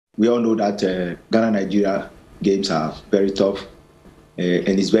we all know that Ghana-Nigeria games are very tough, and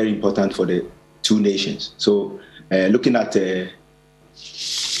it's very important for the two nations. So looking at the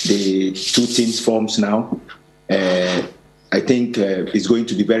two teams' forms now, I think it's going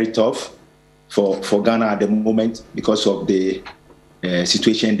to be very tough for Ghana at the moment because of the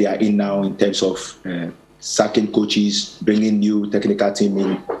situation they are in now in terms of sacking coaches, bringing new technical team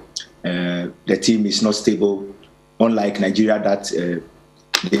in. The team is not stable, unlike Nigeria, that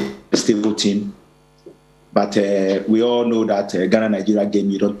a stable team. But we all know that Ghana-Nigeria game,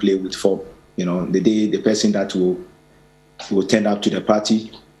 you don't play with form. You know, the person that will turn up to the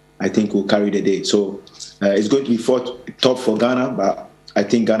party, I think will carry the day. So it's going to be tough for Ghana, but I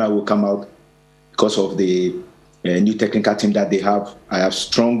think Ghana will come out because of the new technical team that they have. I have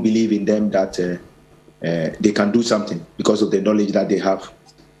strong belief in them that they can do something because of the knowledge that they have.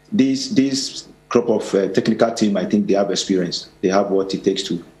 This crop of technical team, I think they have experience. They have what it takes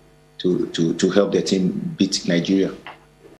to help their team beat Nigeria.